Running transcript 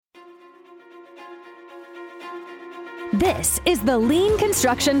This is the Lean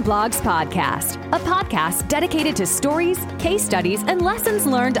Construction Blogs Podcast, a podcast dedicated to stories, case studies, and lessons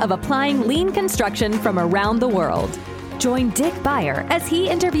learned of applying lean construction from around the world. Join Dick Beyer as he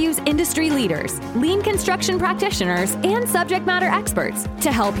interviews industry leaders, lean construction practitioners, and subject matter experts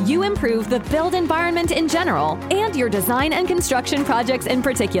to help you improve the build environment in general and your design and construction projects in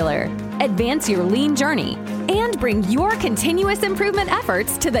particular, advance your lean journey, and bring your continuous improvement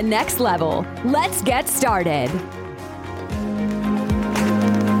efforts to the next level. Let's get started.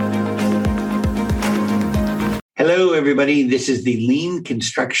 Hello, everybody. This is the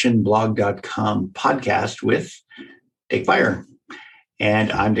leanconstructionblog.com podcast with Dick Beyer.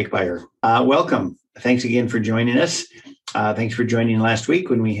 And I'm Dick Beyer. Welcome. Thanks again for joining us. Thanks for joining last week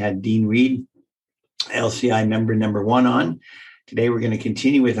when we had Dean Reed, LCI member number one on. Today, we're going to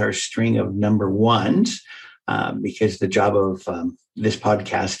continue with our string of number ones because the job of this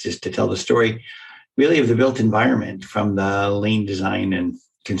podcast is to tell the story really of the built environment from the lean design and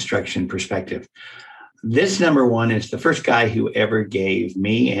construction perspective. This number one is the first guy who ever gave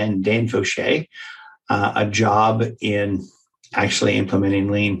me and Dan Fauché a job in actually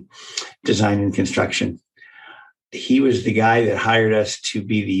implementing lean design and construction. He was the guy that hired us to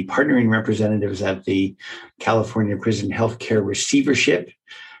be the partnering representatives at the California Prison Healthcare Receivership,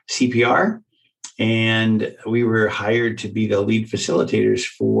 CPR, and we were hired to be the lead facilitators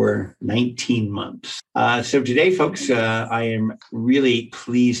for 19 months. So today, folks, I am really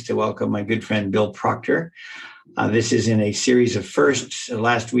pleased to welcome my good friend, Bill Proctor. This is in a series of firsts.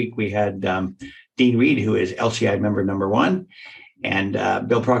 Last week, we had Dean Reed, who is LCI member number one, and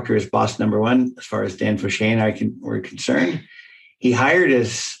Bill Proctor is boss number one, as far as Dan Fauché and I were concerned. He hired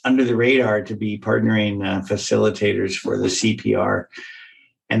us under the radar to be partnering facilitators for the CPR,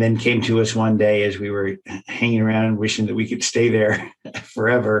 and then came to us one day as we were hanging around wishing that we could stay there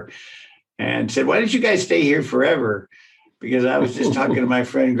forever, and said, "Why don't you guys stay here forever?" Because I was just talking to my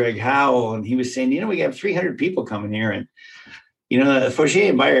friend Greg Howell, and he was saying, we have 300 people coming here, and Fauché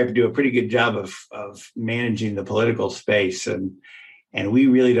and Beyer have to do a pretty good job of managing the political space, and we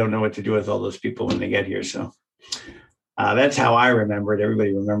really don't know what to do with all those people when they get here. So that's how I remember it.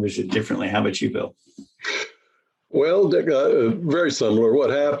 Everybody remembers it differently. How about you, Bill? Well, Dick, very similar. What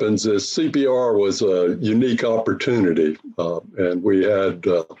happens is CPR was a unique opportunity, and we had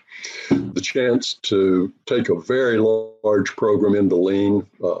the chance to take a very large program into lean.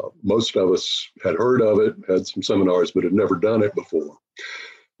 Most of us had heard of it, had some seminars, but had never done it before.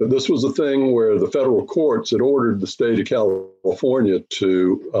 But this was a thing where the federal courts had ordered the state of California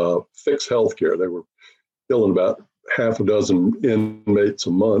to fix healthcare. They were killing about half a dozen inmates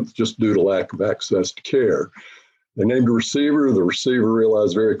a month just due to lack of access to care. They named a receiver. The receiver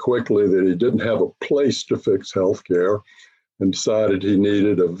realized very quickly that he didn't have a place to fix healthcare and decided he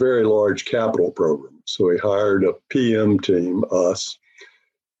needed a very large capital program. So he hired a PM team, us,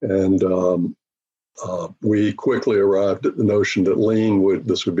 and we quickly arrived at the notion that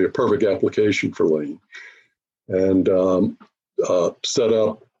this would be a perfect application for lean. And set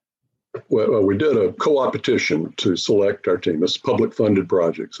up, we did a co-opetition to select our team. It's a public funded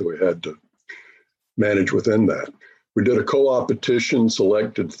project, so we had to manage within that. We did a co-opetition,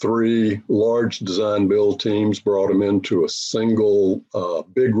 selected 3 large design build teams, brought them into a single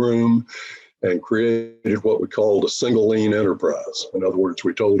big room, and created what we called a single lean enterprise. In other words,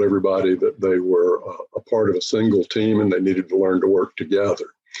 we told everybody that they were a part of a single team and they needed to learn to work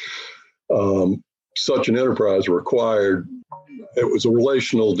together. Such an enterprise required, it was a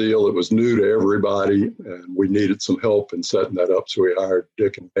relational deal. It was new to everybody, and we needed some help in setting that up. So we hired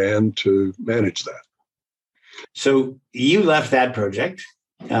Dick and Dan to manage that. So you left that project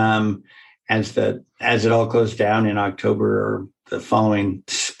as it all closed down in October or the following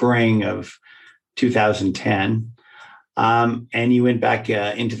spring of 2010, and you went back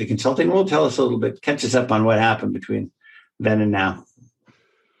into the consulting world. Tell us a little bit, catch us up on what happened between then and now.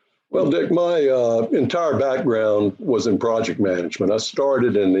 Well, Dick, my entire background was in project management. I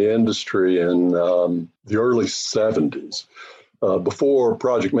started in the industry in the early 70s. Before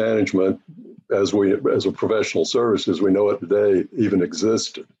project management, as a professional service as we know it today, even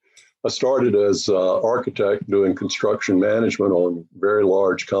existed. I started as an architect doing construction management on very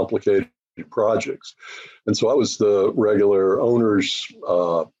large, complicated projects. And so I was the regular owner's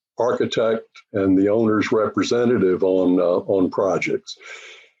architect and the owner's representative on projects.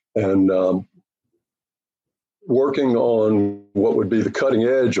 And working on what would be the cutting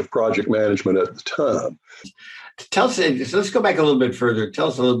edge of project management at the time. So let's go back a little bit further. Tell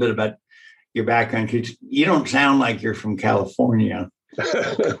us a little bit about your background, because you don't sound like you're from California.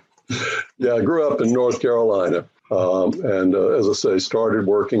 Yeah, I grew up in North Carolina. And as I say, started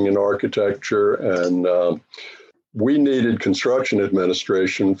working in architecture and we needed construction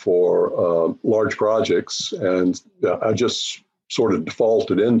administration for large projects, and I just sort of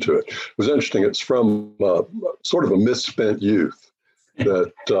defaulted into it. It was interesting. It's from sort of a misspent youth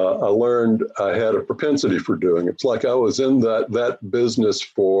that I learned I had a propensity for doing. It's like I was in that business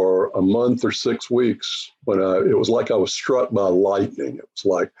for a month or 6 weeks when it was like I was struck by lightning. It was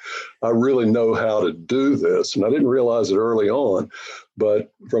like, I really know how to do this. And I didn't realize it early on,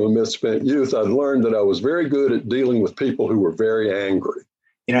 but from a misspent youth, I'd learned that I was very good at dealing with people who were very angry.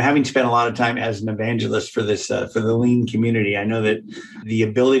 Having spent a lot of time as an evangelist for this, for the lean community, I know that the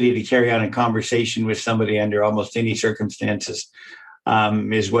ability to carry on a conversation with somebody under almost any circumstances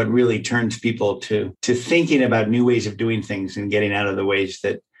is what really turns people to thinking about new ways of doing things and getting out of the ways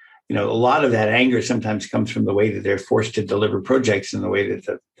that, a lot of that anger sometimes comes from the way that they're forced to deliver projects and the way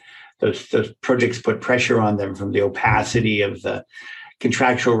that those projects put pressure on them, from the opacity of the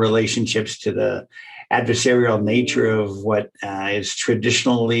contractual relationships to the adversarial nature of what is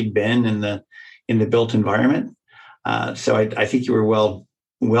traditionally been in the built environment. So I think you were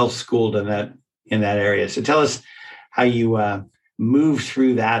well schooled in that area. So tell us how you moved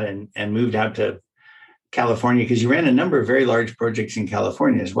through that and moved out to California, because you ran a number of very large projects in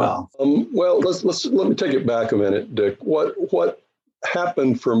California as well. Well, let me take it back a minute, Dick. What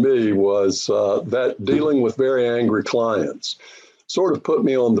happened for me was that dealing with very angry clients sort of put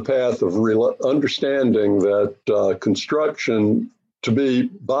me on the path of understanding that construction, to be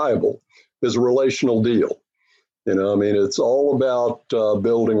viable, is a relational deal. It's all about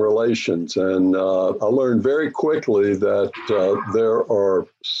building relations. And I learned very quickly that there are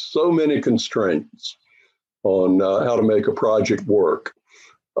so many constraints on how to make a project work.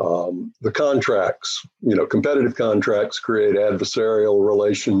 The contracts, competitive contracts create adversarial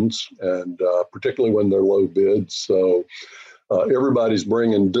relations, and particularly when they're low bids. So everybody's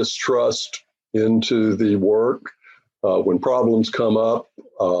bringing distrust into the work. When problems come up,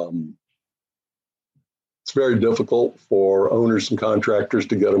 it's very difficult for owners and contractors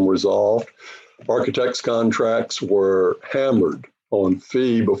to get them resolved. Architects' contracts were hammered on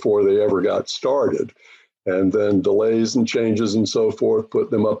fee before they ever got started. And then delays and changes and so forth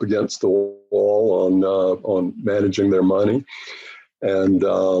put them up against the wall on managing their money. And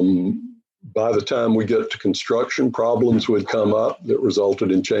by the time we get to construction, problems would come up that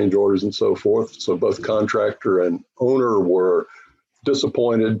resulted in change orders and so forth. So both contractor and owner were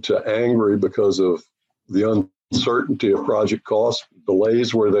disappointed to angry because of the uncertainty of project costs.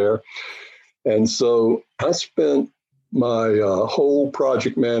 Delays were there. And so I spent my whole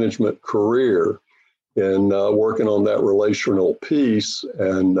project management career in working on that relational piece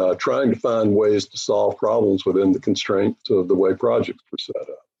and trying to find ways to solve problems within the constraints of the way projects were set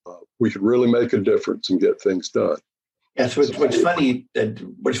up. We could really make a difference and get things done. Yes, what's funny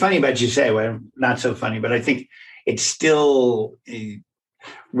about you say, well, not so funny, but I think it's still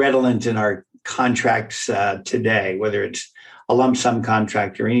redolent in our contracts today, whether it's a lump sum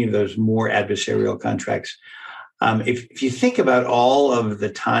contract or any of those more adversarial contracts. If you think about all of the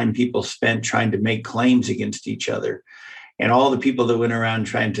time people spent trying to make claims against each other and all the people that went around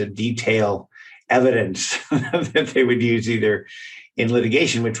trying to detail evidence that they would use either in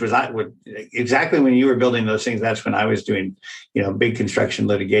litigation, which was exactly when you were building those things, that's when I was doing, big construction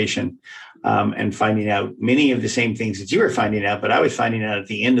litigation and finding out many of the same things that you were finding out, but I was finding out at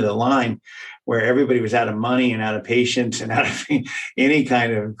the end of the line where everybody was out of money and out of patience and out of any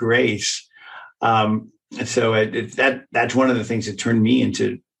kind of grace. So that's one of the things that turned me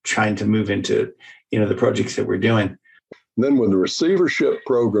into trying to move into, the projects that we're doing. And then when the receivership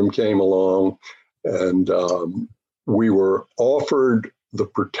program came along and we were offered the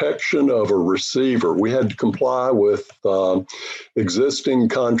protection of a receiver, we had to comply with existing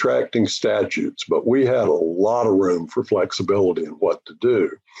contracting statutes, but we had a lot of room for flexibility in what to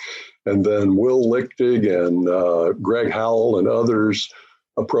do. And then Will Lichtig and Greg Howell and others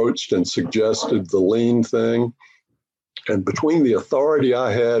approached and suggested the lien thing. And between the authority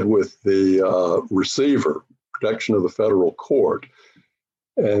I had with the receiver, protection of the federal court,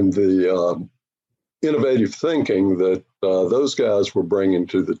 and the innovative thinking that those guys were bringing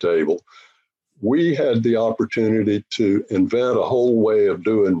to the table, we had the opportunity to invent a whole way of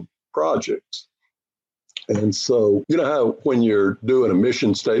doing projects. And so, how when you're doing a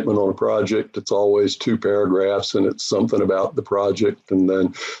mission statement on a project, it's always 2 paragraphs and it's something about the project and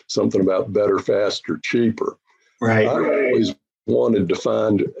then something about better, faster, cheaper. Right. I always wanted to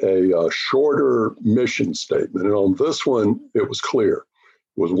find a shorter mission statement. And on this one, it was clear.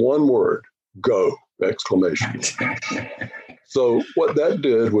 It was one word, go, exclamation. So what that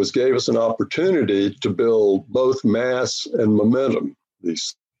did was gave us an opportunity to build both mass and momentum.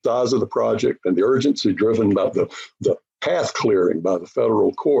 These size of the project and the urgency driven by the path clearing by the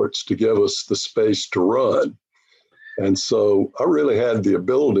federal courts to give us the space to run. And so I really had the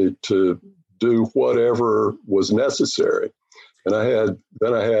ability to do whatever was necessary. And I had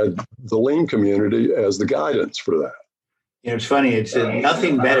the lean community as the guidance for that. It's funny. It's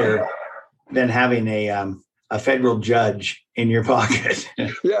nothing better than having a federal judge in your pocket.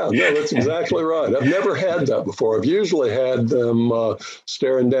 Yeah, no, that's exactly right. I've never had that before. I've usually had them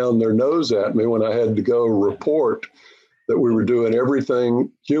staring down their nose at me when I had to go report that we were doing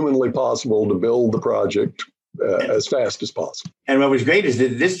everything humanly possible to build the project as fast as possible. And what was great is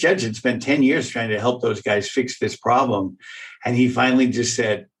that this judge had spent 10 years trying to help those guys fix this problem. And he finally just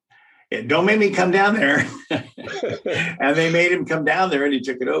said, don't make me come down there. And they made him come down there and he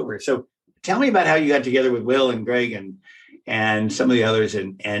took it over. So tell me about how you got together with Will and Greg and some of the others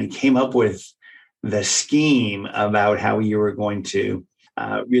and came up with the scheme about how you were going to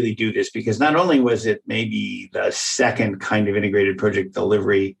really do this. Because not only was it maybe the second kind of integrated project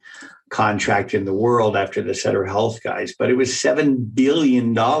delivery contract in the world after the Sutter Health guys, but it was $7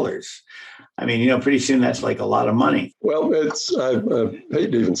 billion. I mean, pretty soon that's like a lot of money. Well, I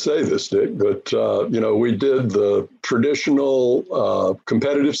hate to even say this, Dick, but, we did the traditional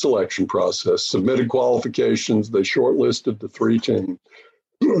competitive selection process, submitted qualifications. They shortlisted the 3 teams.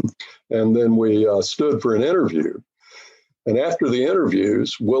 And then we stood for an interview. And after the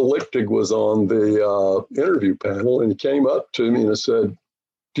interviews, Will Lichtig was on the interview panel, and he came up to me and said,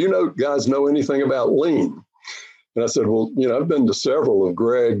 do you guys know anything about lean? And I said, well, I've been to several of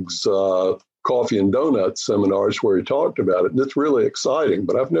Greg's coffee and donuts seminars where he talked about it, and it's really exciting,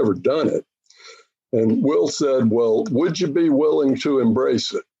 but I've never done it. And Will said, well, would you be willing to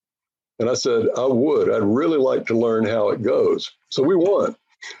embrace it? And I said, I would. I'd really like to learn how it goes. So we won.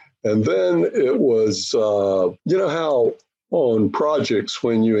 And then it was, how on projects,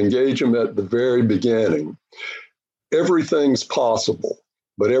 when you engage them at the very beginning, everything's possible,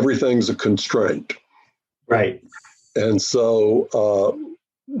 but everything's a constraint. Right. And so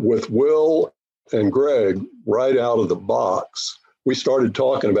with Will and Greg, right out of the box, we started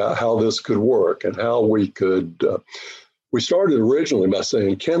talking about how this could work and how we could, we started originally by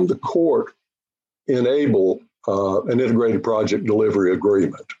saying, can the court enable an integrated project delivery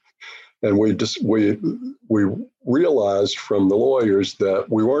agreement? And we realized from the lawyers that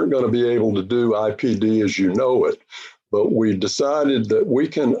we weren't going to be able to do IPD as you know it, but we decided that we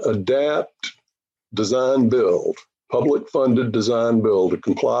can adapt design build, public funded design build to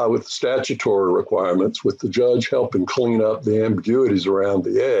comply with statutory requirements, with the judge helping clean up the ambiguities around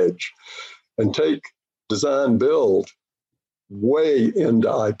the edge, and take design build way into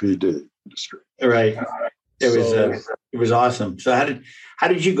IPD industry. Right. It was awesome. So how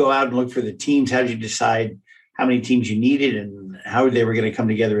did you go out and look for the teams? How did you decide how many teams you needed and how they were going to come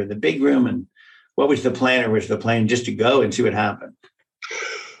together in the big room? And what was the plan, or was the plan just to go and see what happened?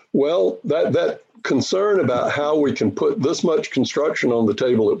 Well, that concern about how we can put this much construction on the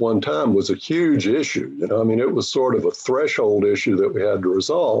table at one time was a huge issue. It was sort of a threshold issue that we had to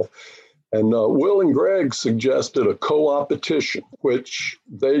resolve. And Will and Greg suggested a co-opetition, which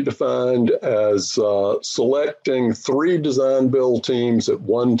they defined as selecting 3 design build teams at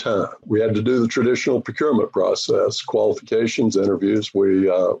one time. We had to do the traditional procurement process, qualifications, interviews.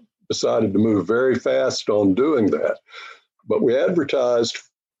 We decided to move very fast on doing that. But we advertised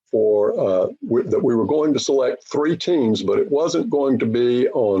for that we were going to select 3 teams, but it wasn't going to be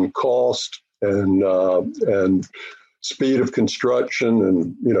on cost and speed of construction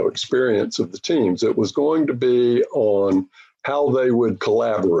and experience of the teams. It was going to be on how they would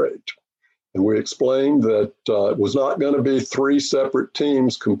collaborate. And we explained that it was not going to be 3 separate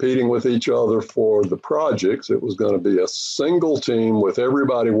teams competing with each other for the projects. It was going to be a single team with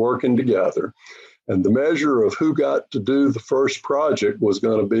everybody working together. And the measure of who got to do the first project was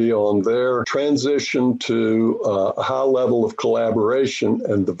going to be on their transition to a high level of collaboration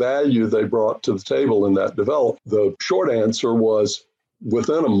and the value they brought to the table in that development. The short answer was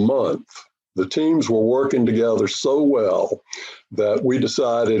within a month, the teams were working together so well that we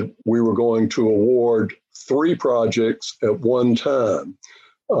decided we were going to award 3 projects at one time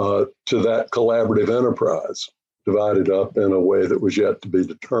to that collaborative enterprise, divided up in a way that was yet to be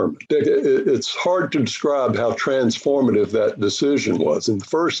determined. It's hard to describe how transformative that decision was. In the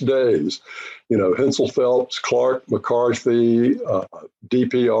first days, Hensel Phelps, Clark, McCarthy,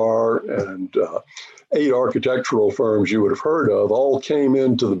 DPR, and 8 architectural firms you would have heard of all came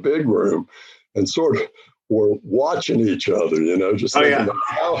into the big room and sort of were watching each other, just thinking about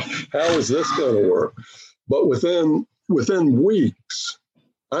how is this going to work? But within weeks,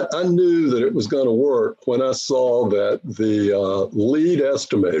 I knew that it was going to work when I saw that the lead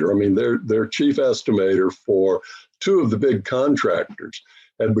estimator, I mean, their chief estimator for two of the big contractors,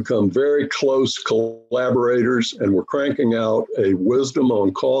 had become very close collaborators and were cranking out a wisdom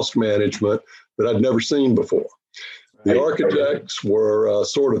on cost management that I'd never seen before. The architects were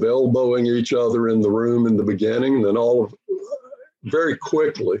sort of elbowing each other in the room in the beginning, and then very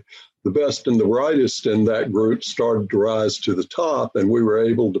quickly, the best and the brightest in that group started to rise to the top, and we were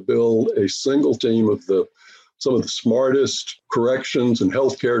able to build a single team of some of the smartest corrections and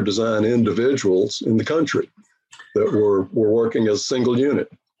healthcare design individuals in the country that were working as a single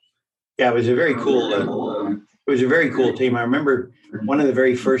unit. Yeah, it was a very cool. It was a very cool team. I remember one of the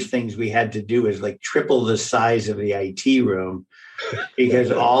very first things we had to do was like triple the size of the IT room,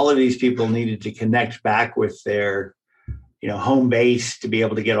 because all of these people needed to connect back with their, home base to be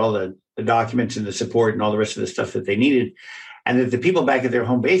able to get all the documents and the support and all the rest of the stuff that they needed. And that the people back at their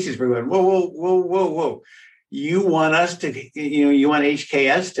home bases were going, whoa. You want us to, you want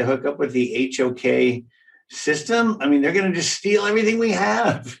HKS to hook up with the HOK system? I mean, they're going to just steal everything we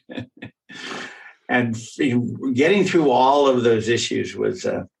have. And getting through all of those issues was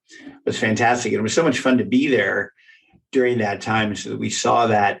fantastic. And it was so much fun to be there during that time, so that we saw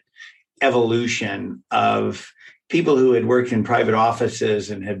that evolution of people who had worked in private offices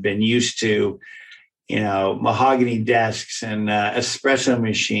and had been used to, mahogany desks and espresso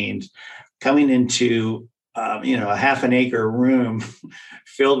machines, coming into, a half an acre room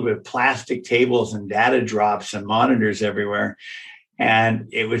filled with plastic tables and data drops and monitors everywhere. And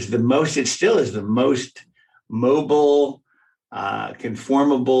it still is the most mobile,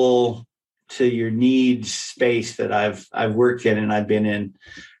 conformable to your needs space that I've worked in. And I've been in,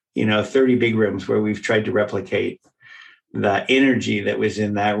 30 big rooms where we've tried to replicate the energy that was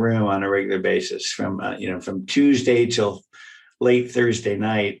in that room on a regular basis from Tuesday till late Thursday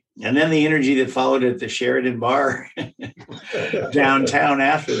night. And then the energy that followed at the Sheridan Bar downtown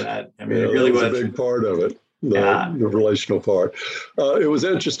after that. I mean, it really was a big part of it. The relational part. It was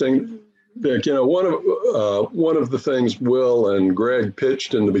interesting, Dick. One of the things Will and Greg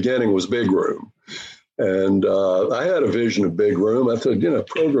pitched in the beginning was big room, and I had a vision of big room. I said,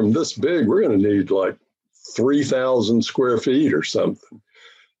 program this big, we're going to need like 3,000 square feet or something.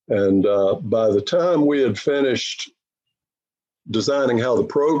 And by the time we had finished designing how the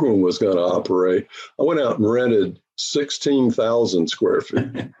program was going to operate, I went out and rented 16,000 square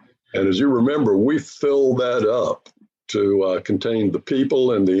feet. And as you remember, we filled that up to contain the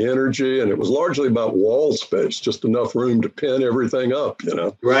people and the energy. And it was largely about wall space, just enough room to pin everything up,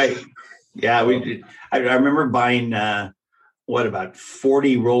 Right. Yeah, we did. I remember buying, about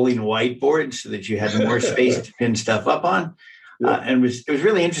 40 rolling whiteboards so that you had more space to pin stuff up on. Yeah. And it was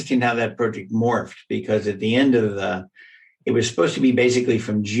really interesting how that project morphed, because at the end of it was supposed to be basically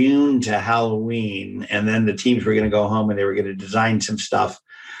from June to Halloween. And then the teams were going to go home and they were going to design some stuff.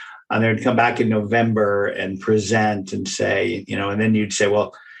 And they'd come back in November and present and say, and then you'd say,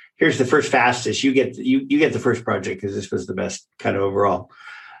 well, here's the first fastest. You get the first project because this was the best kind of overall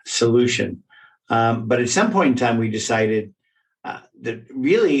solution. But at some point in time, we decided that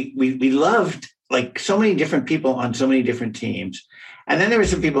really we loved like so many different people on so many different teams. And then there were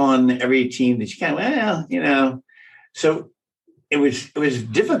some people on every team that you kind of, so it was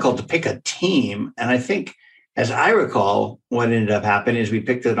difficult to pick a team. And I think, as I recall, what ended up happening is we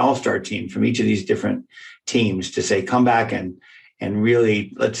picked an all-star team from each of these different teams to say, come back and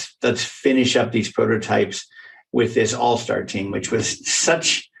really let's finish up these prototypes with this all-star team, which was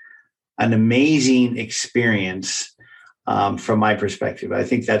such an amazing experience from my perspective. I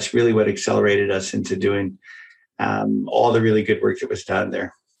think that's really what accelerated us into doing all the really good work that was done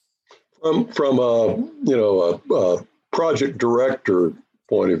there. From a project director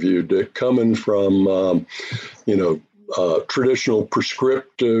point of view, Dick, coming from, traditional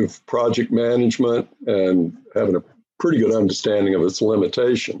prescriptive project management and having a pretty good understanding of its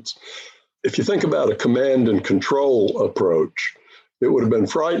limitations. If you think about a command and control approach, it would have been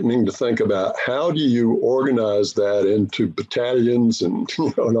frightening to think about how do you organize that into battalions and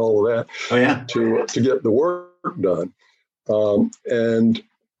all of that. Oh, yeah. to get the work done. And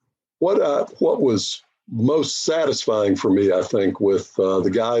what was most satisfying for me, I think, with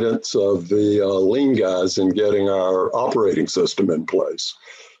the guidance of the lean guys in getting our operating system in place,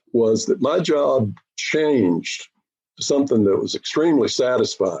 was that my job changed to something that was extremely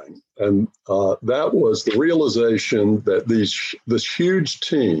satisfying. And that was the realization that this huge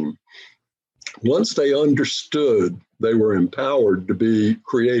team, once they understood they were empowered to be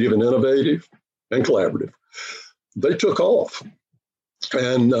creative and innovative and collaborative, they took off.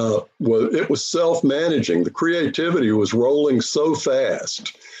 And it was self-managing. The creativity was rolling so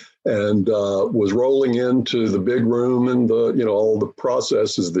fast, and was rolling into the big room and all the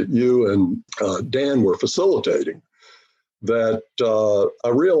processes that you and Dan were facilitating, that I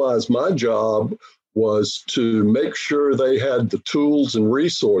realized my job was to make sure they had the tools and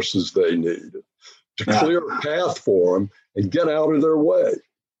resources they needed to clear a path for them and get out of their way.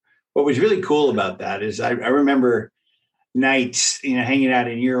 What was really cool about that is I remember nights, hanging out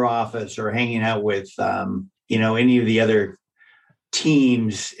in your office or hanging out with, any of the other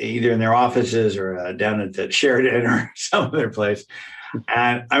teams, either in their offices or down at the Sheridan or some other place.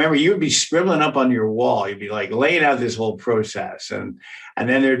 And I remember you would be scribbling up on your wall. You'd be like laying out this whole process. And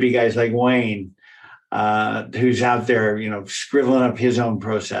then there'd be guys like Wayne, who's out there, scribbling up his own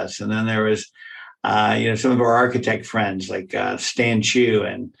process. And then there was, some of our architect friends like Stan Chu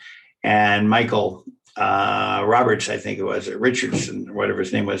and Michael Roberts, I think it was, or Richardson, or whatever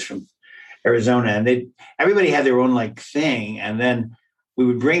his name was, from Arizona. And everybody had their own like thing. And then we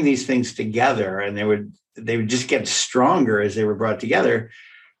would bring these things together, and they would just get stronger as they were brought together.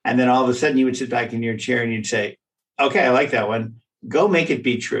 And then all of a sudden you would sit back in your chair and you'd say, okay, I like that one. Go make it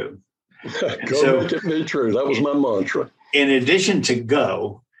be true. Make it be true. That was my mantra. In addition to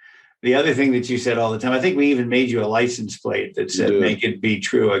go, the other thing that you said all the time, I think we even made you a license plate that said, make it be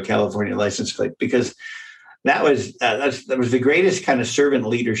true, a California license plate, because that was the greatest kind of servant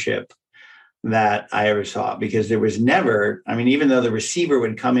leadership that I ever saw, because there was never, even though the receiver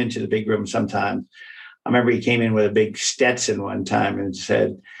would come into the big room sometime, I remember he came in with a big Stetson one time and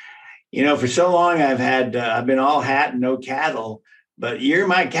said, for so long I've been all hat and no cattle, but you're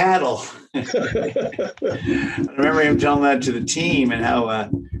my cattle. I remember him telling that to the team and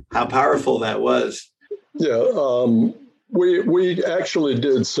how powerful that was. Yeah, we actually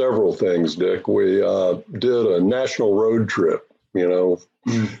did several things, Dick. We did a national road trip,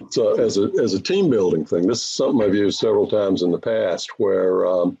 So as a team building thing. This is something I've used several times in the past, where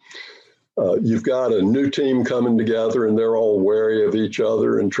you've got a new team coming together and they're all wary of each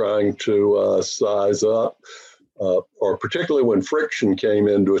other and trying to size up. Or particularly when friction came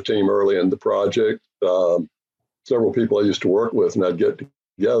into a team early in the project, several people I used to work with, and I'd get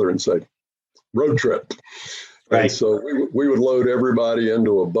together and say, road trip. Right. And so we would load everybody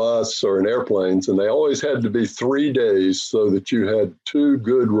into a bus or in airplanes, and they always had to be 3 days so that you had 2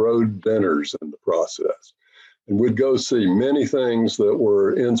 good road dinners in the process. And we'd go see many things that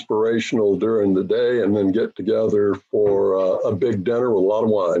were inspirational during the day, and then get together for a big dinner with a lot of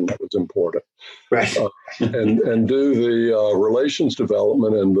wine. That was important. Right. and do the relations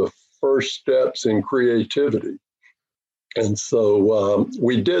development and the first steps in creativity. And so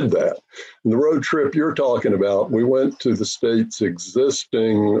we did that. And the road trip you're talking about, we went to the state's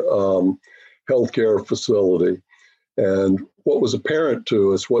existing healthcare facility. And what was apparent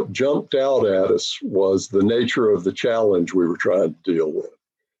to us, what jumped out at us, was the nature of the challenge we were trying to deal with.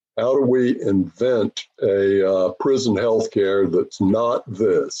 How do we invent a prison healthcare that's not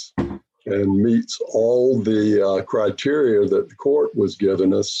this and meets all the criteria that the court was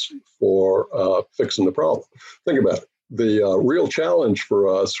giving us for fixing the problem? Think about it. The real challenge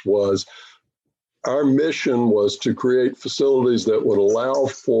for us was, our mission was to create facilities that would allow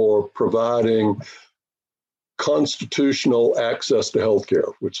for providing constitutional access to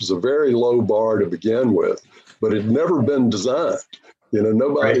healthcare, which is a very low bar to begin with, but it had never been designed.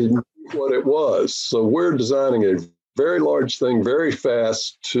 Nobody knew what it was. So we're designing a very large thing very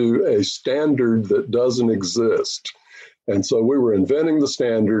fast to a standard that doesn't exist. And so we were inventing the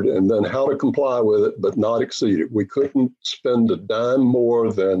standard and then how to comply with it, but not exceed it. We couldn't spend a dime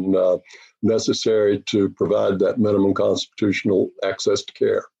more than necessary to provide that minimum constitutional access to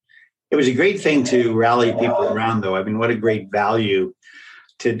care. It was a great thing to rally people around, though. What a great value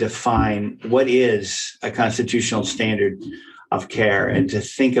to define what is a constitutional standard of care, and to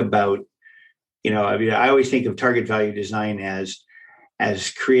think about, I always think of target value design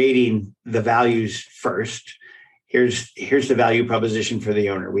as creating the values first. Here's the value proposition for the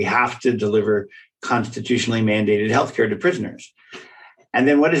owner. We have to deliver constitutionally mandated healthcare to prisoners. And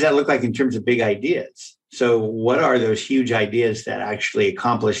then what does that look like in terms of big ideas? So what are those huge ideas that actually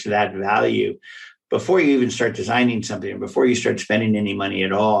accomplish that value before you even start designing something, before you start spending any money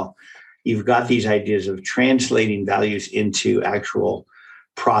at all? You've got these ideas of translating values into actual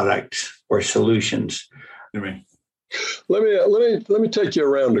products or solutions. Let me take you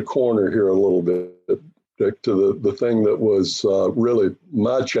around the corner here a little bit, Dick, to the thing that was really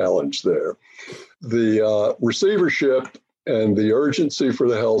my challenge there. The receivership and the urgency for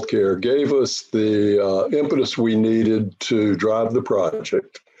the healthcare gave us the impetus we needed to drive the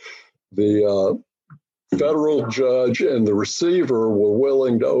project. The federal judge and the receiver were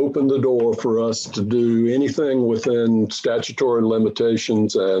willing to open the door for us to do anything within statutory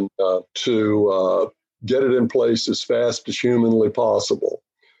limitations and to get it in place as fast as humanly possible.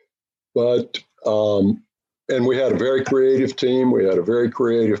 But, and we had a very creative team, we had a very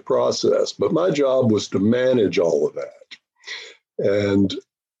creative process, but my job was to manage all of that. And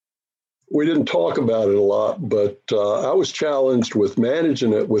we didn't talk about it a lot, but I was challenged with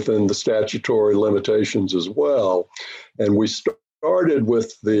managing it within the statutory limitations as well. And we started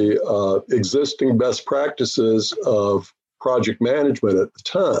with the existing best practices of project management at the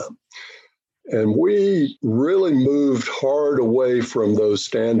time. And we really moved hard away from those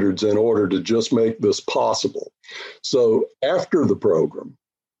standards in order to just make this possible. So after the program,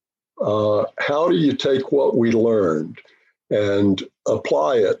 how do you take what we learned and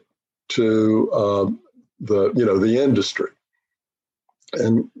apply it to the industry?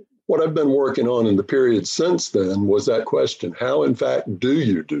 And what I've been working on in the period since then was that question: how, in fact, do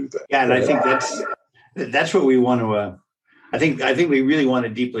you do that? Yeah, and I think that's what we want to. I think we really want to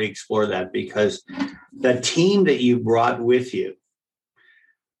deeply explore that, because the team that you brought with you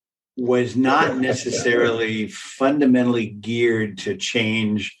was not necessarily fundamentally geared to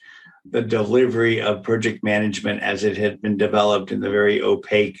change the delivery of project management as it had been developed in the very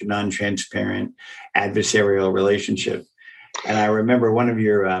opaque, non-transparent, adversarial relationship. And I remember one of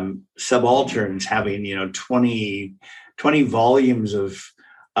your subalterns having, 20 volumes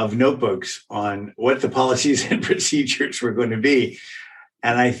of notebooks on what the policies and procedures were going to be.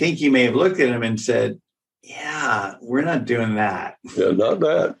 And I think you may have looked at him and said, yeah, we're not doing that. Yeah, not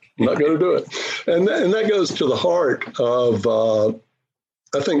that. I'm not going to do it. And that goes to the heart of,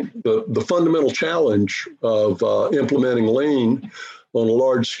 I think, the fundamental challenge of implementing lean on a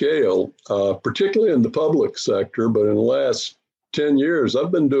large scale, particularly in the public sector. But in the last 10 years,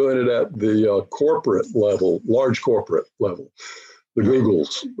 I've been doing it at the corporate level, large corporate level, the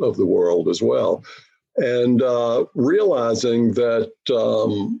Googles of the world as well. And realizing that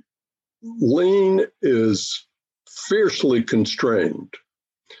lean is fiercely constrained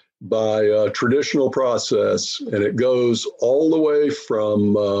by a traditional process, and it goes all the way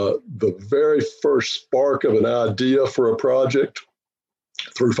from the very first spark of an idea for a project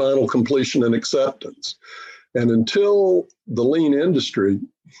through final completion and acceptance. And until the lean industry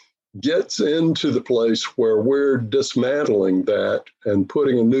gets into the place where we're dismantling that and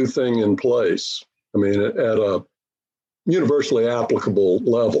putting a new thing in place, I mean, at a universally applicable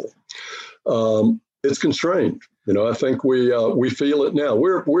level, it's constrained. I think we feel it now.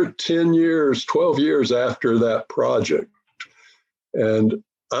 We're 10 years, 12 years after that project. And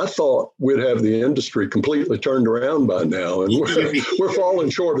I thought we'd have the industry completely turned around by now. And we're falling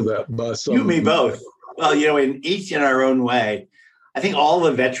short of that by some. You and me both. Well, in each in our own way. I think all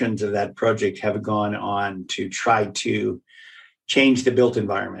the veterans of that project have gone on to try to change the built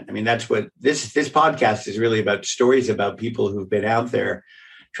environment. I mean, that's what this podcast is really about: stories about people who've been out there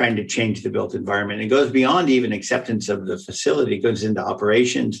trying to change the built environment. It goes beyond even acceptance of the facility. It goes into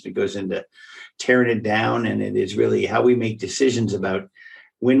operations. It goes into tearing it down. And it is really how we make decisions about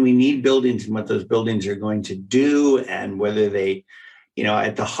when we need buildings and what those buildings are going to do, and whether they,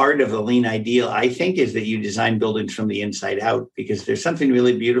 at the heart of the lean ideal, I think, is that you design buildings from the inside out, because there's something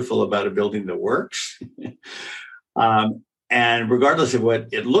really beautiful about a building that works. And regardless of what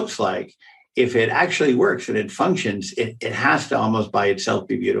it looks like, if it actually works and it functions, it has to almost by itself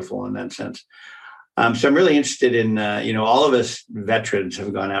be beautiful in that sense. So I'm really interested in, all of us veterans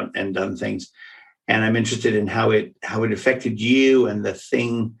have gone out and done things. And I'm interested in how it affected you and the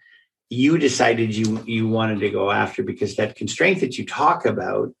thing you decided you wanted to go after, because that constraint that you talk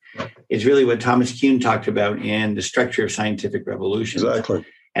about is really what Thomas Kuhn talked about in The Structure of Scientific Revolution. Exactly.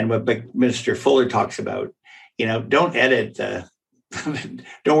 And what Mr. Fuller talks about. Don't edit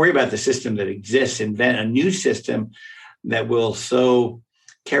don't worry about the system that exists. Invent a new system that will so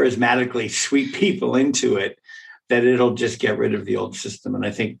charismatically sweep people into it that it'll just get rid of the old system. And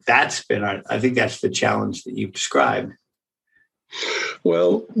I think that's the challenge that you've described.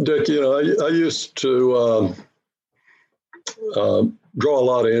 Well, Dick, I used to draw a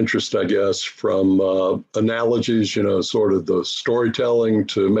lot of interest, I guess, from analogies, sort of the storytelling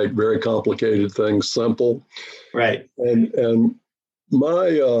to make very complicated things simple. Right. And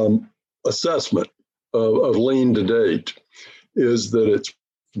my assessment of lean to date is that it's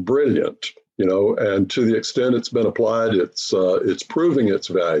brilliant, and to the extent it's been applied, it's proving its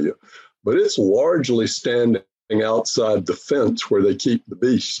value, but it's largely standing outside the fence where they keep the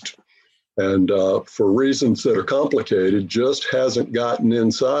beast. And for reasons that are complicated, just hasn't gotten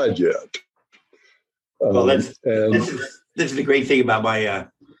inside yet. Well, this is the great thing about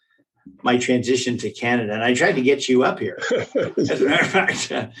my transition to Canada, and I tried to get you up here. As a matter of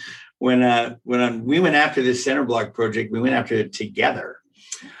fact, when we went after this center block project, we went after it together,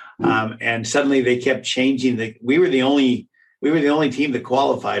 and suddenly they kept changing. We were the only team that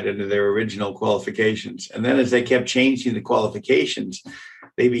qualified under their original qualifications, and then as they kept changing the qualifications,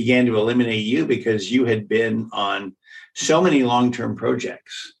 they began to eliminate you because you had been on so many long-term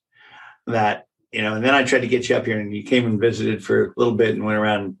projects that, and then I tried to get you up here, and you came and visited for a little bit and went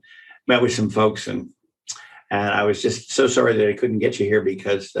around and met with some folks. And I was just so sorry that I couldn't get you here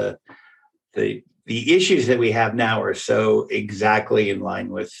because the issues that we have now are so exactly in line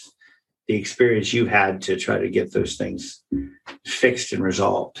with the experience you had to try to get those things fixed and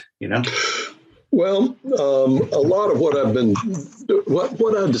resolved, Well, a lot of what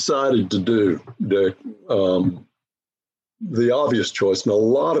I decided to do, Dick, the obvious choice, and a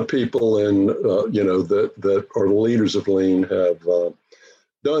lot of people that are the leaders of Lean have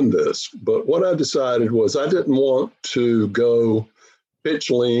done this. But what I decided was I didn't want to go pitch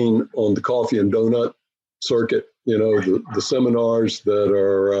Lean on the coffee and donut circuit, the seminars that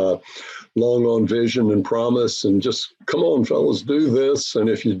are long on vision and promise and just, come on, fellas, do this. And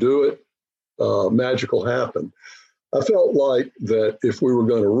if you do it, magic will happen. I felt like that if we were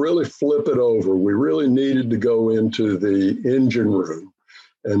going to really flip it over, we really needed to go into the engine room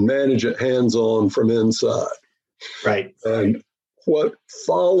and manage it hands-on from inside. Right. And what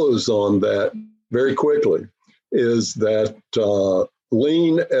follows on that very quickly is that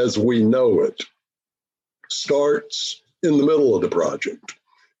Lean as we know it starts in the middle of the project,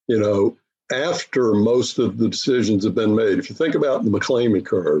 after most of the decisions have been made. If you think about the McClamey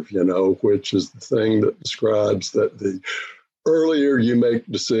curve, which is the thing that describes that the earlier you make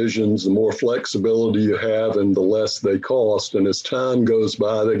decisions, the more flexibility you have and the less they cost. And as time goes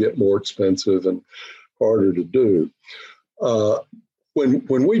by, they get more expensive and harder to do.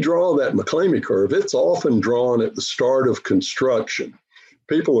 When we draw that McClamey curve, it's often drawn at the start of construction.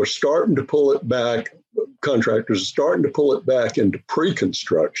 People are starting to pull it back. Contractors are starting to pull it back into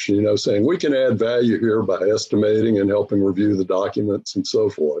pre-construction, saying we can add value here by estimating and helping review the documents and so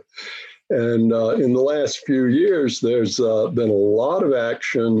forth. And in the last few years, there's been a lot of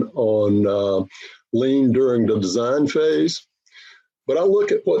action on Lean during the design phase. But I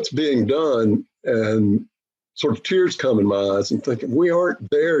look at what's being done and sort of tears come in my eyes and thinking, we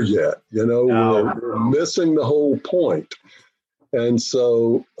aren't there yet. We're missing the whole point. And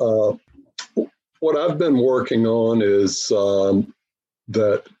so what I've been working on is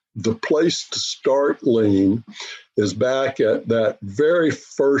that the place to start Lean is back at that very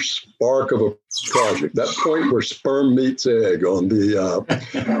first spark of a project, that point where sperm meets egg on the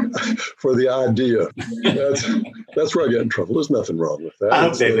for the idea. That's where I get in trouble. There's nothing wrong with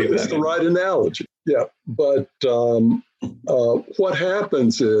that. It's the right analogy. Yeah. But what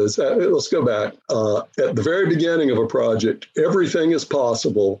happens is, let's go back. At the very beginning of a project, everything is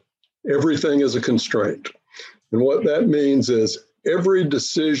possible. Everything is a constraint. And what that means is every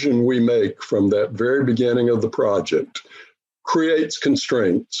decision we make from that very beginning of the project creates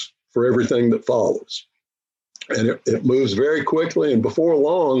constraints for everything that follows. And it moves very quickly. And before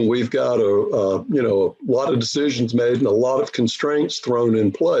long, we've got a lot of decisions made and a lot of constraints thrown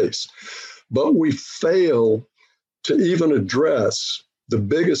in place. But we fail to even address the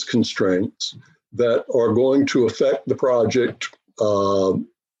biggest constraints that are going to affect the project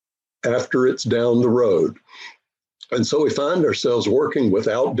after it's down the road. And so we find ourselves working with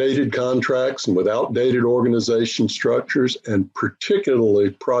outdated contracts and with outdated organization structures, and particularly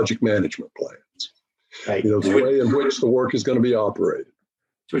project management plans. Right. The way in which the work is going to be operated.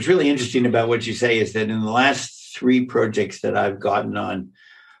 So what's really interesting about what you say is that in the last 3 projects that I've gotten on,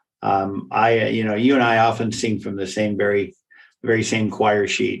 you and I often sing from the same very same choir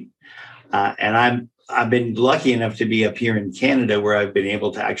sheet, and I've been lucky enough to be up here in Canada where I've been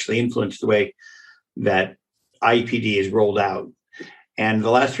able to actually influence the way that IPD is rolled out. And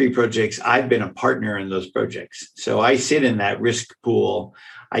the last 3 projects, I've been a partner in those projects. So I sit in that risk pool.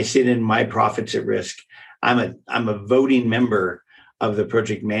 I sit in my profits at risk. I'm a voting member of the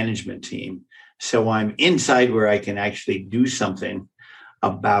project management team. So I'm inside where I can actually do something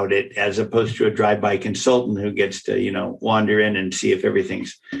about it, as opposed to a drive-by consultant who gets to, wander in and see if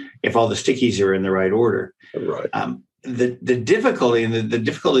all the stickies are in the right order. Right. The difficulty, and the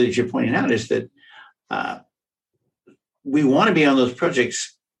difficulty that you're pointing out, is that we want to be on those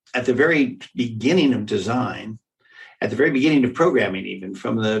projects at the very beginning of design, at the very beginning of programming, even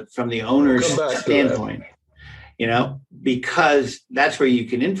from the owner's standpoint, because that's where you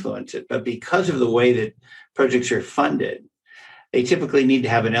can influence it. But because of the way that projects are funded, They typically need to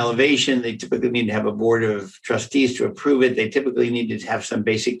have an elevation. They typically need to have a board of trustees to approve it. They typically need to have some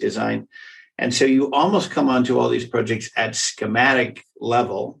basic design. And so you almost come onto all these projects at schematic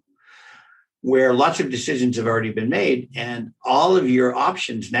level, where lots of decisions have already been made, and all of your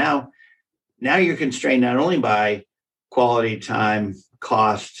options now you're constrained not only by quality, time,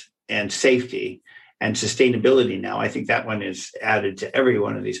 cost, and safety and sustainability. Now, I think that one is added to every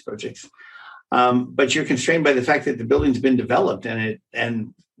one of these projects. But you're constrained by the fact that the building's been developed,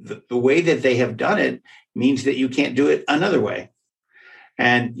 and the way that they have done it means that you can't do it another way.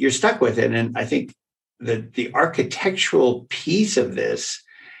 And you're stuck with it. And I think that the architectural piece of this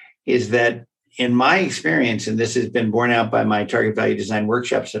is that, in my experience, and this has been borne out by my target value design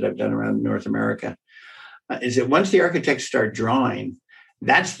workshops that I've done around North America, is that once the architects start drawing,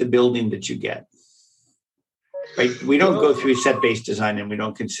 that's the building that you get. Right? We don't go through set-based design, and we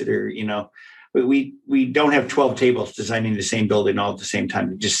don't consider, we don't have 12 tables designing the same building all at the same time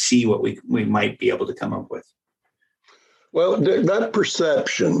to just see what we might be able to come up with. Well, that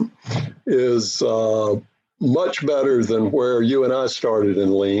perception is much better than where you and I started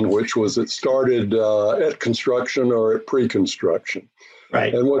in Lean, which was it started at construction or at pre-construction.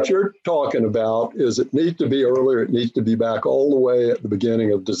 Right. And what you're talking about is it needs to be earlier. It needs to be back all the way at the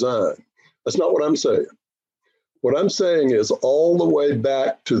beginning of design. That's not what I'm saying. What I'm saying is all the way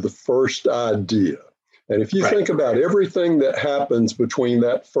back to the first idea. And if you think about everything that happens between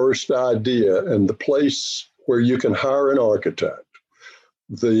that first idea and the place where you can hire an architect,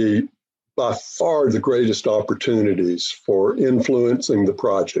 by far the greatest opportunities for influencing the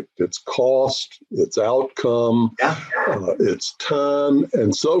project, its cost, its outcome, its time,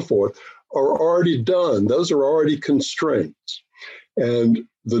 and so forth, are already done. Those are already constraints. And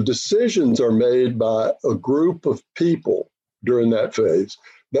the decisions are made by a group of people during that phase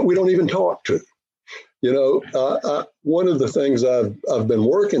that we don't even talk to. One of the things I've been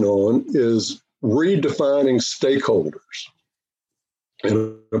working on is redefining stakeholders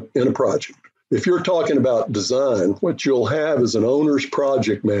in a project. If you're talking about design, what you'll have is an owner's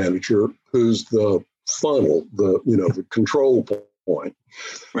project manager who's the funnel, the control point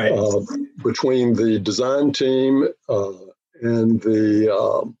between the design team and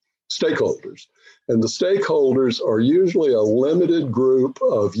the stakeholders. And the stakeholders are usually a limited group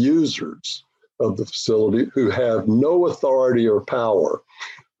of users of the facility who have no authority or power,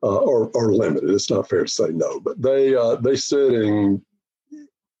 or limited. It's not fair to say no, but they sit in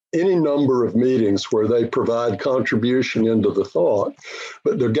any number of meetings where they provide contribution into the thought,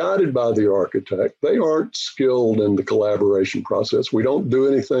 but they're guided by the architect. They aren't skilled in the collaboration process. We don't do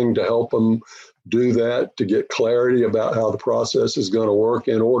anything to help them do that, to get clarity about how the process is going to work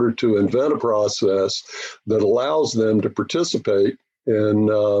in order to invent a process that allows them to participate in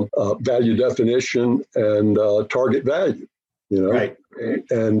value definition and target value. Right.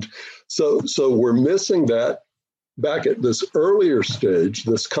 And so we're missing that back at this earlier stage,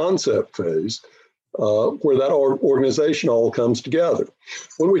 this concept phase, where that organization all comes together.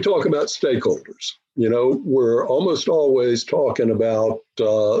 When we talk about stakeholders, we're almost always talking about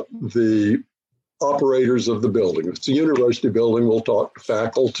the operators of the building. If it's a university building, we'll talk to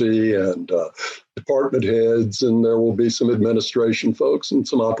faculty and department heads, and there will be some administration folks and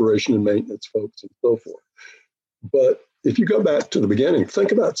some operation and maintenance folks and so forth. But if you go back to the beginning,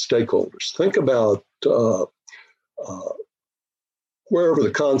 think about stakeholders. Think about wherever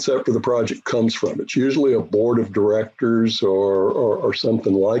the concept of the project comes from. It's usually a board of directors or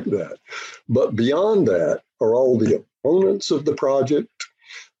something like that. But beyond that are all the opponents of the project,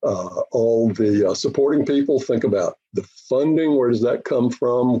 all the supporting people. Think about the funding. Where does that come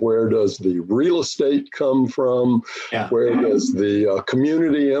from? Where does the real estate come from? Yeah. Where does the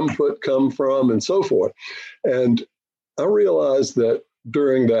community input come from? And so forth. And I realized that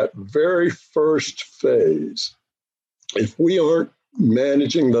during that very first phase, if we aren't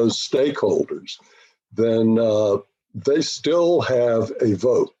managing those stakeholders, then they still have a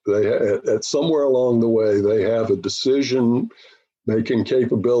vote. At somewhere along the way, they have a decision-making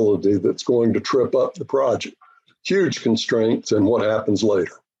capability that's going to trip up the project. Huge constraints and what happens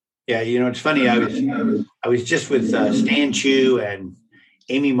later. Yeah, it's funny. I was just with Stan Chu and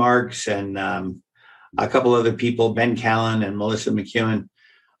Amy Marks and a couple other people, Ben Callan and Melissa McEwen,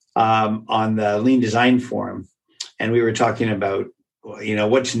 on the Lean Design Forum. And we were talking about,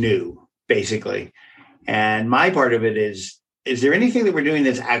 what's new, basically. And my part of it is there anything that we're doing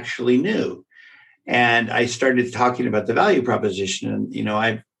that's actually new? And I started talking about the value proposition. And,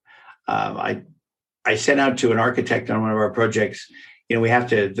 I sent out to an architect on one of our projects,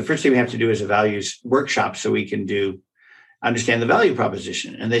 the first thing we have to do is a values workshop so we can understand the value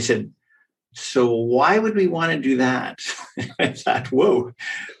proposition. And they said, So why would we want to do that? I thought, whoa,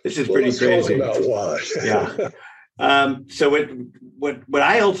 this is pretty crazy. Let's talk about why. So what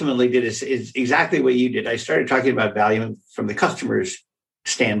I ultimately did is exactly what you did. I started talking about value from the customer's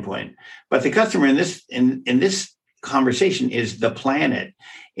standpoint, but the customer in this conversation is the planet,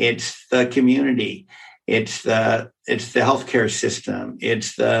 it's the community, it's the healthcare system,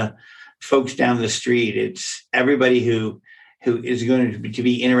 it's the folks down the street, it's everybody who is going to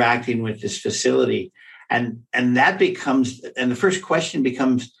be interacting with this facility, and that becomes, and the first question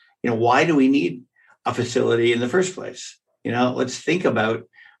becomes, why do we need a facility in the first place? Let's think about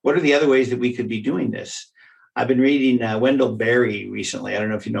what are the other ways that we could be doing this. I've been reading Wendell Berry recently. I don't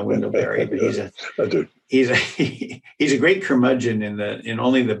know if you know Wendell Berry, but he's a great curmudgeon in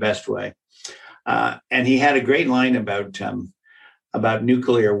only the best way. And he had a great line about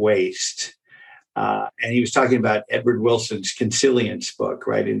nuclear waste. And he was talking about Edward Wilson's Consilience book,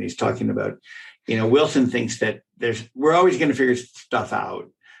 right? And he's talking about, Wilson thinks that we're always going to figure stuff out.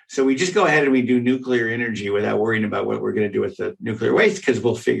 So we just go ahead and we do nuclear energy without worrying about what we're going to do with the nuclear waste, because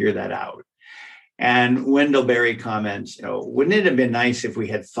we'll figure that out. And Wendell Berry comments, wouldn't it have been nice if we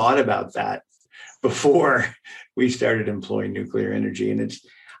had thought about that before we started employing nuclear energy? And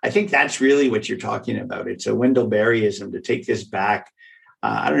I think that's really what you're talking about. It's a Wendell Berryism to take this back.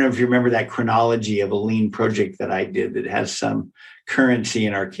 I don't know if you remember that chronology of a lean project that I did that has some currency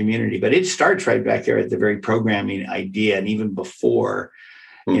in our community, but it starts right back there at the very programming idea. And even before,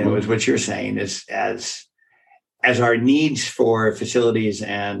 is what you're saying, is as our needs for facilities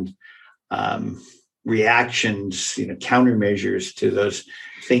and reactions, countermeasures to those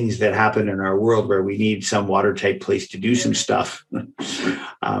things that happen in our world where we need some watertight place to do some stuff.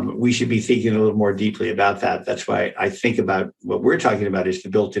 We should be thinking a little more deeply about that. That's why I think about what we're talking about is the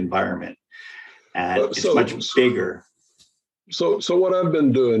built environment, and it's much bigger. So what I've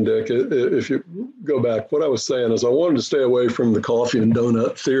been doing, Dick, if you go back, what I was saying is I wanted to stay away from the coffee and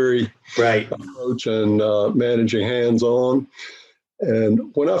donut theory approach and managing hands-on.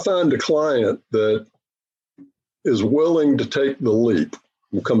 And when I find a client that is willing to take the leap,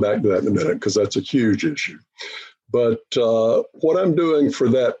 we'll come back to that in a minute because that's a huge issue. But what I'm doing for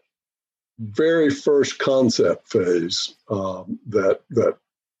that very first concept phase that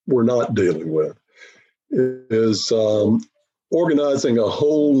we're not dealing with is organizing a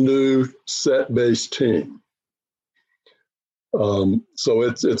whole new set-based team. So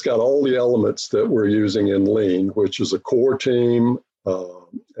it's got all the elements that we're using in Lean, which is a core team,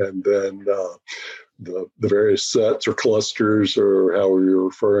 and then the various sets or clusters, or however you're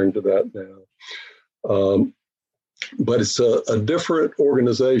referring to that now. But it's a different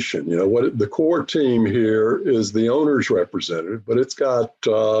organization. What the core team here is the owner's representative, but it's got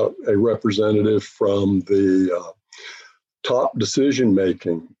a representative from the top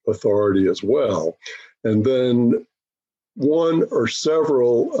decision-making authority as well. And then one or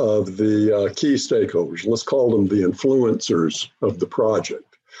several of the key stakeholders, let's call them the influencers of the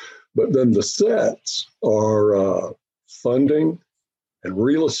project. But then the sets are funding and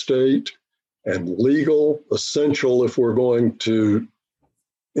real estate and legal, essential if we're going to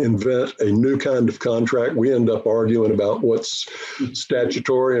invent a new kind of contract. We end up arguing about what's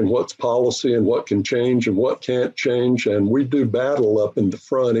statutory and what's policy and what can change and what can't change. And we do battle up in the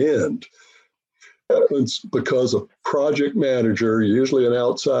front end. Happens because a project manager, usually an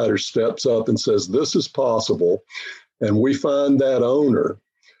outsider, steps up and says, this is possible. And we find that owner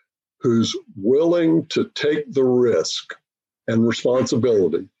who's willing to take the risk and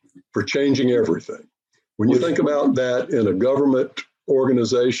responsibility for changing everything. When you think about that in a government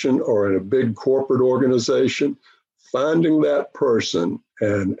organization or in a big corporate organization, finding that person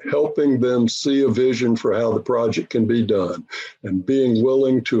and helping them see a vision for how the project can be done and being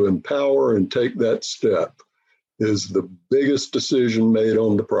willing to empower and take that step is the biggest decision made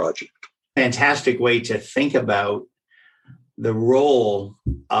on the project. Fantastic way to think about the role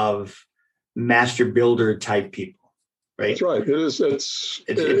of master builder type people, right? That's right.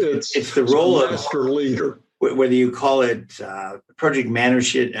 It's the role of master leader. Whether you call it project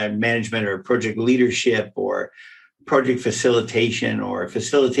management or project leadership or project facilitation or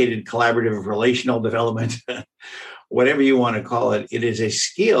facilitated collaborative relational development, whatever you want to call it, it is a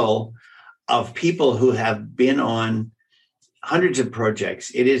skill of people who have been on hundreds of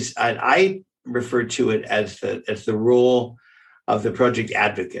projects. It is, I refer to it as the role of the project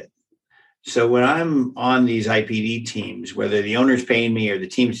advocate. So when I'm on these IPD teams, whether the owner's paying me or the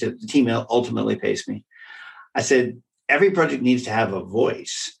team ultimately pays me, I said, every project needs to have a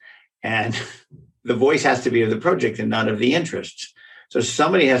voice, and the voice has to be of the project and not of the interests. So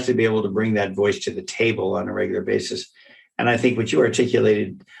somebody has to be able to bring that voice to the table on a regular basis. And I think what you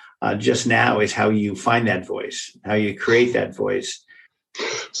articulated just now is how you find that voice, how you create that voice.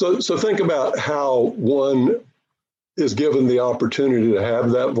 So think about how one is given the opportunity to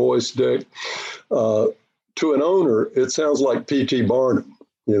have that voice, Dick. To an owner, it sounds like P.T. Barnum,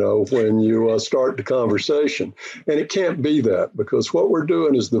 when you start the conversation. And it can't be that, because what we're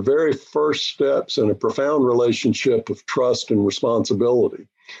doing is the very first steps in a profound relationship of trust and responsibility.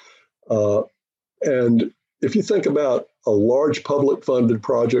 And if you think about a large public funded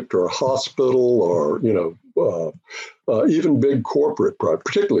project or a hospital or, even big corporate,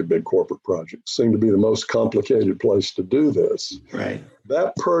 particularly big corporate projects seem to be the most complicated place to do this. Right.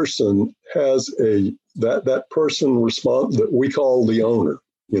 That person has that person that we call the owner,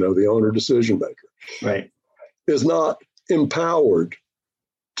 the owner decision maker. Right. Is not empowered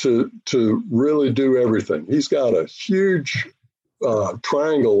to really do everything. He's got a huge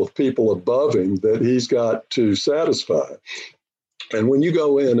triangle of people above him that he's got to satisfy. And when you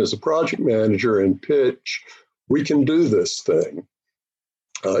go in as a project manager and pitch, we can do this thing,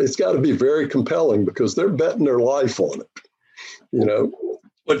 it's got to be very compelling because they're betting their life on it.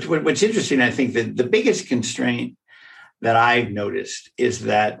 What's interesting, I think that the biggest constraint that I've noticed is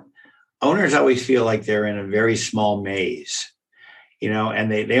that owners always feel like they're in a very small maze,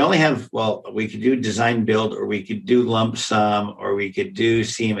 and they only have, we could do design build, or we could do lump sum, or we could do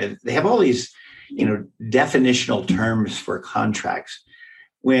SEAM. They have all these, definitional terms for contracts,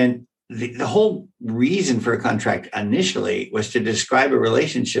 when the whole reason for a contract initially was to describe a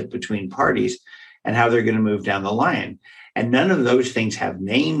relationship between parties and how they're going to move down the line. And none of those things have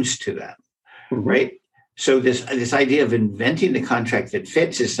names to them, mm-hmm. right? So this idea of inventing the contract that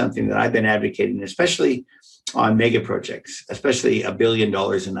fits is something that I've been advocating, especially on mega projects, especially $1 billion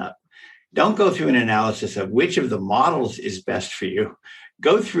and up. Don't go through an analysis of which of the models is best for you.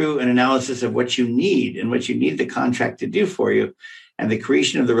 Go through an analysis of what you need and what you need the contract to do for you, and the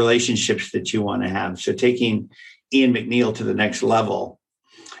creation of the relationships that you want to have. So taking Ian McNeil to the next level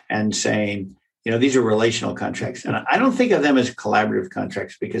and saying, these are relational contracts. And I don't think of them as collaborative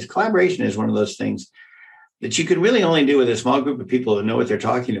contracts, because collaboration is one of those things that you can really only do with a small group of people who know what they're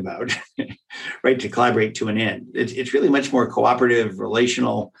talking about, right? To collaborate to an end. It's really much more cooperative,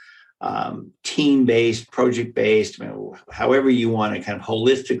 relational, team-based, project-based, however you want to kind of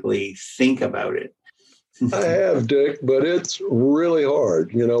holistically think about it. I have, Dick, but it's really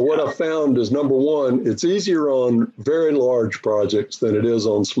hard. What I found is, number one, it's easier on very large projects than it is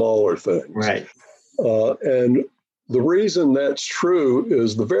on smaller things. Right. And the reason that's true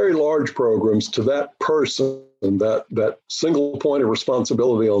is the very large programs, to that person, that single point of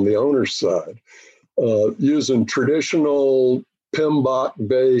responsibility on the owner's side, using traditional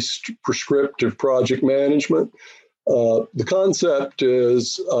PMBOK-based prescriptive project management, the concept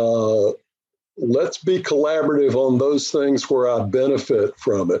is, let's be collaborative on those things where I benefit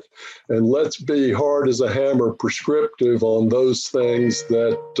from it. And let's be hard as a hammer prescriptive on those things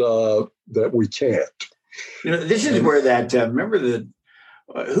that we can't. This is where that, remember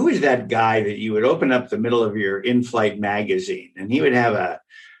who is that guy that you would open up the middle of your in-flight magazine, and he would have a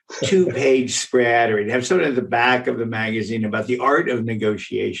 2-page spread, or he'd have something at the back of the magazine about the art of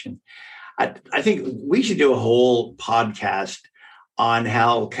negotiation. I think we should do a whole podcast on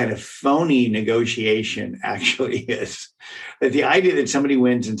how kind of phony negotiation actually is. That the idea that somebody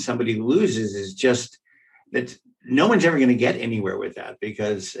wins and somebody loses is just that no one's ever going to get anywhere with that,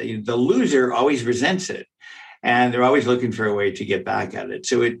 because the loser always resents it, and they're always looking for a way to get back at it.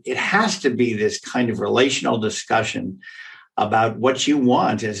 So it has to be this kind of relational discussion about what you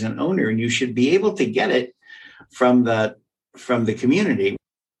want as an owner, and you should be able to get it from the community.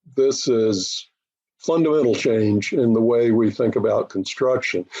 This is fundamental change in the way we think about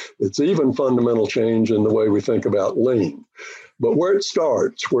construction. It's even fundamental change in the way we think about lean. But where it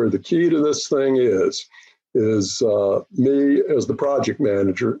starts, where the key to this thing is me as the project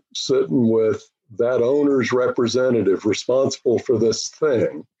manager sitting with that owner's representative responsible for this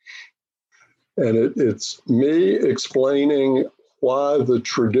thing. And it's me explaining why the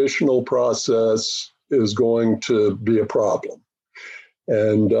traditional process is going to be a problem,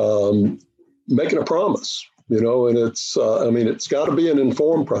 and making a promise, and it's got to be an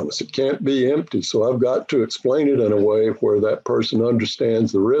informed promise. It can't be empty. So I've got to explain it in a way where that person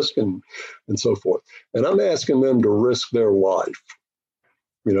understands the risk and so forth. And I'm asking them to risk their life,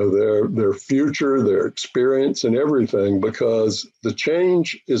 their future, their experience and everything, because the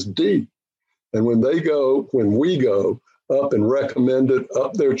change is deep. And when we go up and recommend it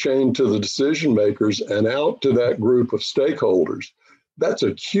up their chain to the decision makers and out to that group of stakeholders, that's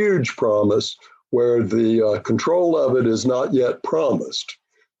a huge promise where the control of it is not yet promised.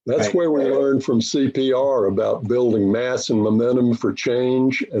 That's Right. where we learned from CPR about building mass and momentum for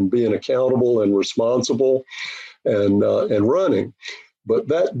change and being accountable and responsible and running. But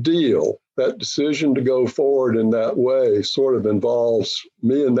that decision to go forward in that way sort of involves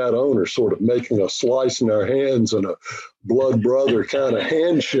me and that owner sort of making a slice in our hands and a blood brother kind of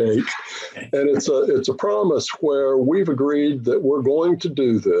handshake. And it's a promise where we've agreed that we're going to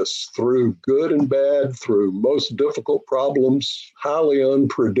do this through good and bad, through most difficult problems, highly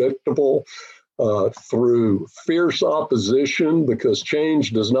unpredictable, through fierce opposition, because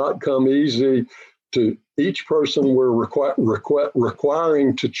change does not come easy to each person we're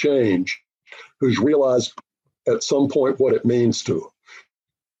requiring to change, who's realized at some point what it means to them.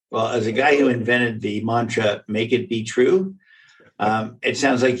 Well, as a guy who invented the mantra, make it be true, it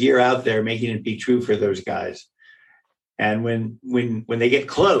sounds like you're out there making it be true for those guys. And when they get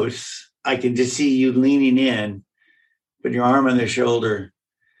close, I can just see you leaning in, putting your arm on their shoulder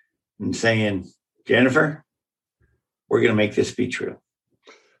and saying, Jennifer, we're going to make this be true.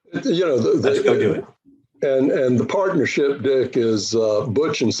 Let's go do it. And the partnership, Dick, is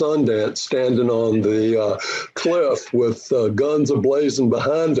Butch and Sundance standing on the cliff with guns ablazing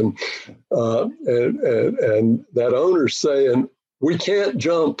behind them. And that owner's saying, we can't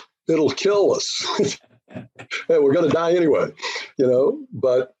jump, it'll kill us. And we're going to die anyway,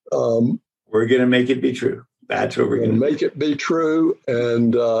 but we're going to make it be true. That's what we're going to make it be true.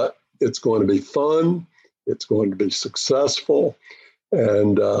 And it's going to be fun. It's going to be successful.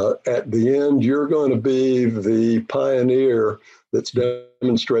 And at the end, you're going to be the pioneer that's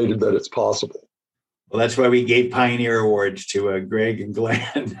demonstrated that it's possible. Well, that's why we gave Pioneer Awards to Greg and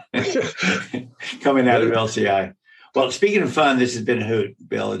Glenn coming out of LCI. Well, speaking of fun, this has been a hoot,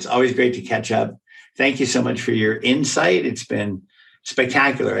 Bill. It's always great to catch up. Thank you so much for your insight. It's been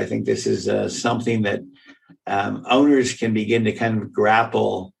spectacular. I think this is something that owners can begin to kind of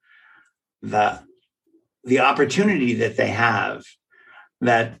grapple the opportunity that they have,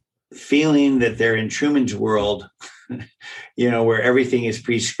 that feeling that they're in Truman's world, where everything is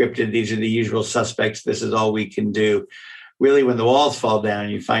pre-scripted. These are the usual suspects. This is all we can do. Really, when the walls fall down,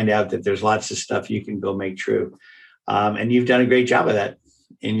 you find out that there's lots of stuff you can go make true. And you've done a great job of that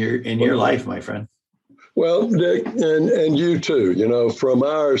in your life, my friend. Well, Dick, and you too, from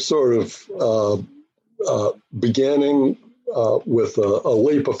our sort of beginning with a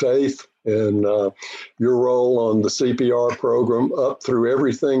leap of faith in your role on the CPR program up through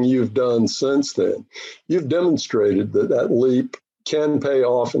everything you've done since then, you've demonstrated that leap can pay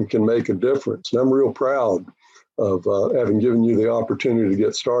off and can make a difference. And I'm real proud of having given you the opportunity to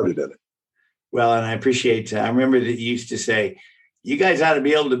get started in it. Well, and I appreciate, I remember that you used to say, you guys ought to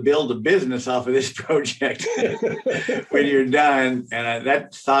be able to build a business off of this project when you're done. And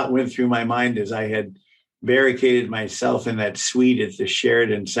that thought went through my mind as I had barricaded myself in that suite at the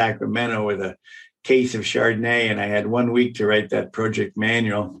Sheraton Sacramento with a case of Chardonnay. And I had 1 week to write that project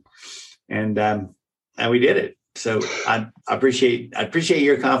manual. And we did it. So I appreciate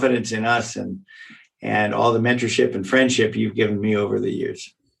your confidence in us and all the mentorship and friendship you've given me over the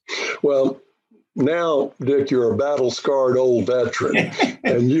years. Well, now, Dick, you're a battle-scarred old veteran,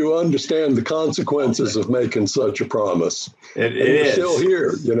 and you understand the consequences of making such a promise. It is. You're still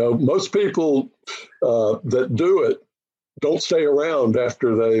here. Most people that do it don't stay around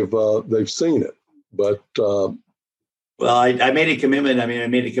after they've seen it. But well, I made a commitment. I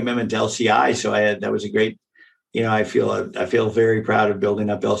made a commitment to LCI, so that was a great. I feel very proud of building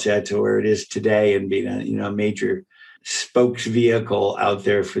up LCI to where it is today and being a major spokes vehicle out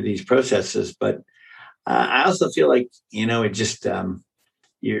there for these processes. But I also feel like, it just,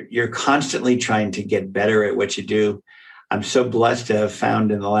 you're constantly trying to get better at what you do. I'm so blessed to have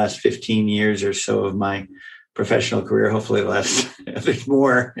found in the last 15 years or so of my professional career, hopefully there's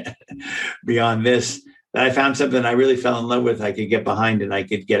more beyond this, that I found something I really fell in love with, I could get behind and I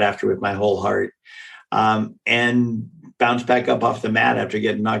could get after with my whole heart, and bounce back up off the mat after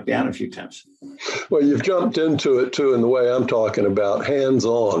getting knocked down a few times. Well, you've jumped into it, too, in the way I'm talking about,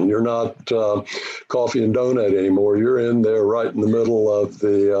 hands-on. You're not coffee and donut anymore. You're in there right in the middle of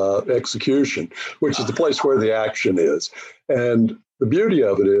the execution, which is the place where the action is. And the beauty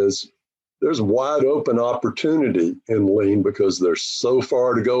of it is there's wide open opportunity in Lean because there's so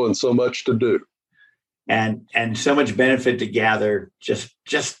far to go and so much to do. And so much benefit to gather, just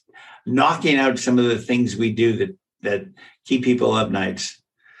knocking out some of the things we do that keep people up nights.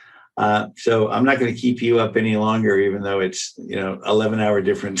 So I'm not going to keep you up any longer, even though it's 11-hour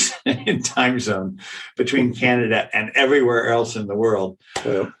difference in time zone between Canada and everywhere else in the world.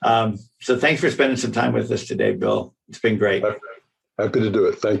 Yeah. So thanks for spending some time with us today, Bill. It's been great. Happy to do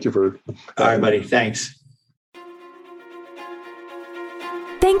it. Thank you for. All right, buddy. Thanks.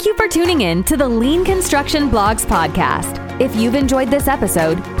 Thank you for tuning in to the Lean Construction Blogs podcast. If you've enjoyed this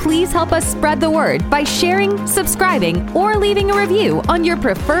episode, please help us spread the word by sharing, subscribing, or leaving a review on your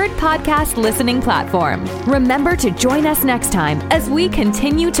preferred podcast listening platform. Remember to join us next time as we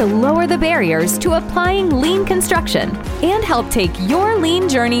continue to lower the barriers to applying lean construction and help take your lean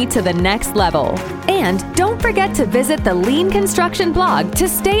journey to the next level. And don't forget to visit the Lean Construction blog to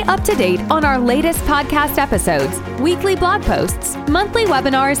stay up to date on our latest podcast episodes, weekly blog posts, monthly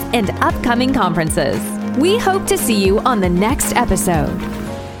webinars, and upcoming conferences. We hope to see you on the next episode.